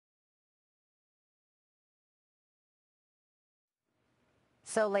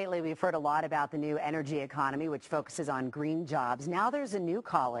So lately we've heard a lot about the new energy economy, which focuses on green jobs. Now there's a new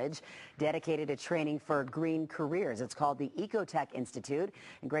college dedicated to training for green careers. It's called the Ecotech Institute,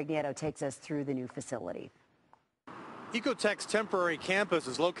 and Greg Nieto takes us through the new facility. Ecotech's temporary campus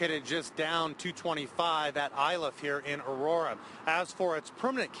is located just down 225 at ILIF here in Aurora. As for its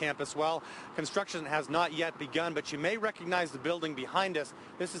permanent campus, well, construction has not yet begun, but you may recognize the building behind us.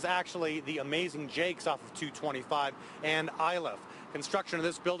 This is actually the Amazing Jake's off of 225 and ILIF. Construction of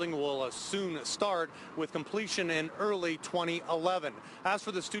this building will soon start with completion in early 2011. As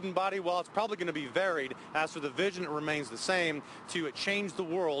for the student body, well, it's probably going to be varied. As for the vision, it remains the same: to change the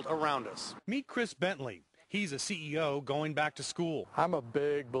world around us. Meet Chris Bentley. He's a CEO going back to school. I'm a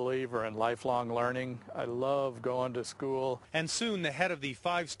big believer in lifelong learning. I love going to school. And soon the head of the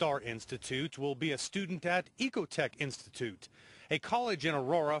Five-Star Institute will be a student at Ecotech Institute, a college in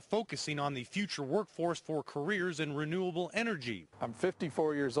Aurora focusing on the future workforce for careers in renewable energy. I'm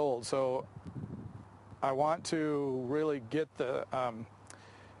 54 years old, so I want to really get the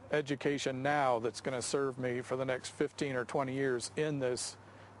education now that's going to serve me for the next 15 or 20 years in this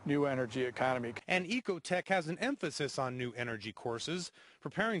new energy economy. And Ecotech has an emphasis on new energy courses,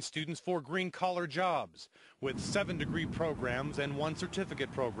 preparing students for green-collar jobs, with 7-degree programs and 1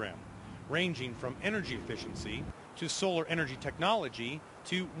 certificate program, ranging from energy efficiency to solar energy technology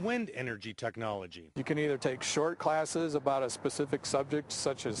to wind energy technology. You can either take short classes about a specific subject,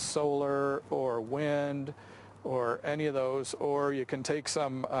 such as solar or wind or any of those, or you can take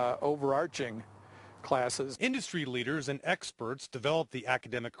some overarching classes. Industry leaders and experts develop the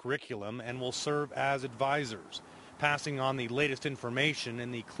academic curriculum and will serve as advisors, passing on the latest information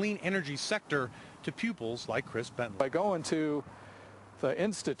in the clean energy sector to pupils like Chris Bentley. By going to the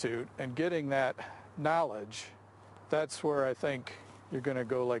Institute and getting that knowledge, that's where I think you're going to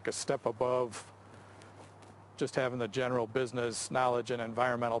go like a step above just having the general business knowledge and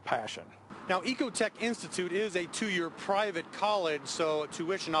environmental passion. Now, Ecotech Institute is a 2-year private college, so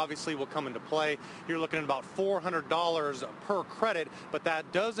tuition obviously will come into play. You're looking at about $400 per credit, but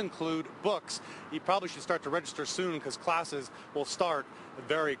that does include books. You probably should start to register soon because classes will start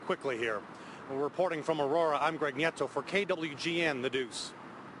very quickly here. We're reporting from Aurora, I'm Greg Nieto for KWGN, The Deuce.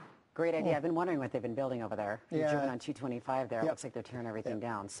 Great idea. I've been wondering what they've been building over there. Yeah. You're driven on 225 there. It Yep. looks like they're tearing everything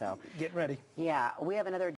down. So Get ready. yeah, we have another